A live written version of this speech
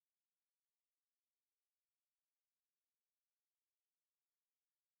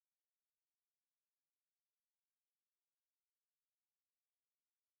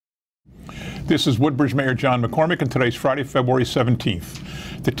This is Woodbridge Mayor John McCormac, and today's Friday, February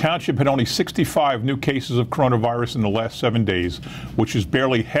 17th. The township had only 65 new cases of coronavirus in the last 7 days, which is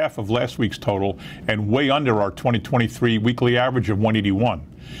barely half of last week's total and way under our 2023 weekly average of 181.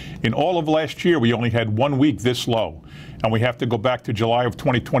 In all of last year, we only had 1 week this low, and we have to go back to July of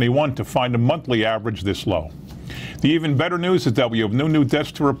 2021 to find a monthly average this low. The even better news is that we have no new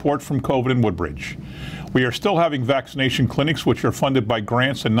deaths to report from COVID in Woodbridge. We are still having vaccination clinics, which are funded by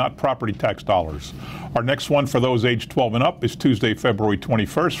grants and not property tax dollars. Our next one for those aged 12 and up is Tuesday, February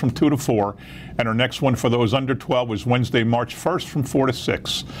 21st from 2 to 4, and our next one for those under 12 is Wednesday, March 1st from 4 to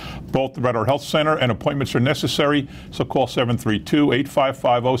 6. Both are at our health center, and appointments are necessary, so call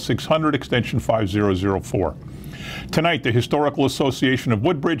 732-855-0600, extension 5004. Tonight, the Historical Association of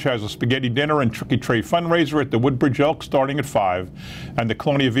Woodbridge has a spaghetti dinner and tricky tray fundraiser at the Woodbridge Elk starting at 5, and the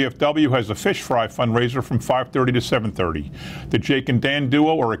Colonia VFW has a fish fry fundraiser from 5:30 to 7:30. The Jake and Dan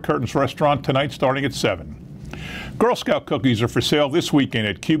duo are at Curtin's Restaurant tonight starting at 7. Girl Scout cookies are for sale this weekend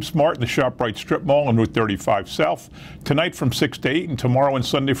at Cube Smart in the ShopRite Strip Mall on Route 35 South, tonight from 6 to 8 and tomorrow and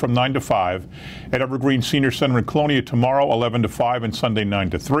Sunday from 9 to 5. At Evergreen Senior Center in Colonia tomorrow 11 to 5 and Sunday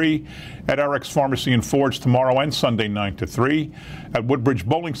 9 to 3. At RX Pharmacy in Forge tomorrow and Sunday 9 to 3. At Woodbridge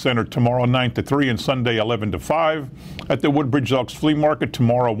Bowling Center tomorrow 9 to 3 and Sunday 11 to 5. At the Woodbridge Elks Flea Market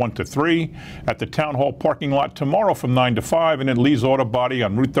tomorrow 1 to 3. At the Town Hall parking lot tomorrow from 9 to 5. And at Lee's Auto Body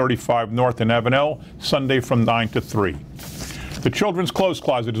on Route 35 North in Avenel Sunday from 9 to 3. The Children's Clothes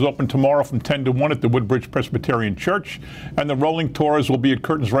Closet is open tomorrow from 10 to 1 at the Woodbridge Presbyterian Church, and the Rolling Tours will be at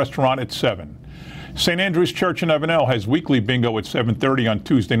Curtin's Restaurant at 7. St. Andrew's Church in Avenel has weekly bingo at 7:30 on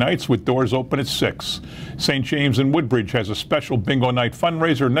Tuesday nights with doors open at 6. St. James in Woodbridge has a special bingo night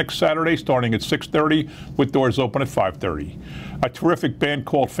fundraiser next Saturday starting at 6:30 with doors open at 5:30. A terrific band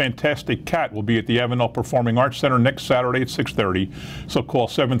called Fantastic Cat will be at the Avenel Performing Arts Center next Saturday at 6:30, so call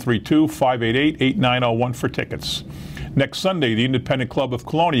 732-588-8901 for tickets. Next Sunday, the Independent Club of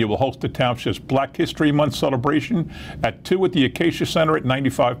Colonia will host the township's Black History Month celebration at 2 at the Acacia Center at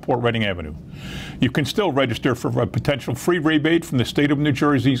 95 Port Reading Avenue. You can still register for a potential free rebate from the state of New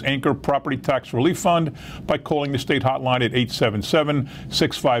Jersey's Anchor Property Tax Relief Fund by calling the state hotline at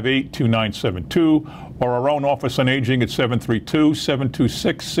 877-658-2972 or our own Office on Aging at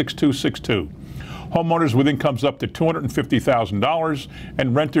 732-726-6262. Homeowners with incomes up to $250,000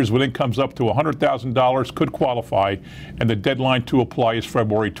 and renters with incomes up to $100,000 could qualify, and the deadline to apply is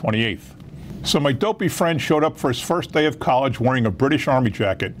February 28th. So my dopey friend showed up for his first day of college wearing a British Army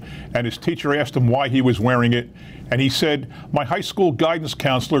jacket, and his teacher asked him why he was wearing it, and he said, "My high school guidance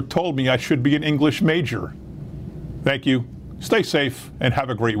counselor told me I should be an English major." Thank you, stay safe, and have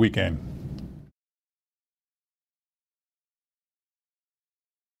a great weekend.